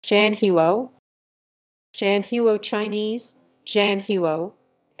Zhan Huo, Zhan Huo Chinese, Zhan Huo,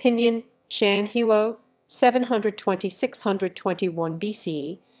 Pinyin, Zhan Huo, 720–621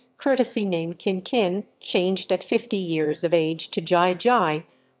 BCE, courtesy name Qin, changed at 50 years of age to Jai,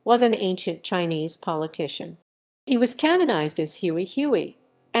 was an ancient Chinese politician. He was canonized as Hui,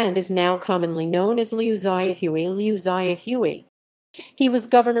 and is now commonly known as Liuxia Hui. He was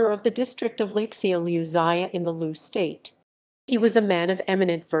governor of the District of Liuxia in the Liu state. He was a man of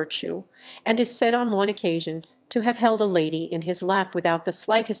eminent virtue, and is said on one occasion to have held a lady in his lap without the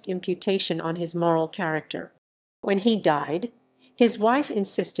slightest imputation on his moral character. When he died, his wife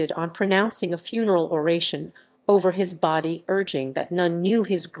insisted on pronouncing a funeral oration over his body, urging that none knew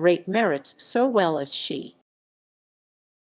his great merits so well as she.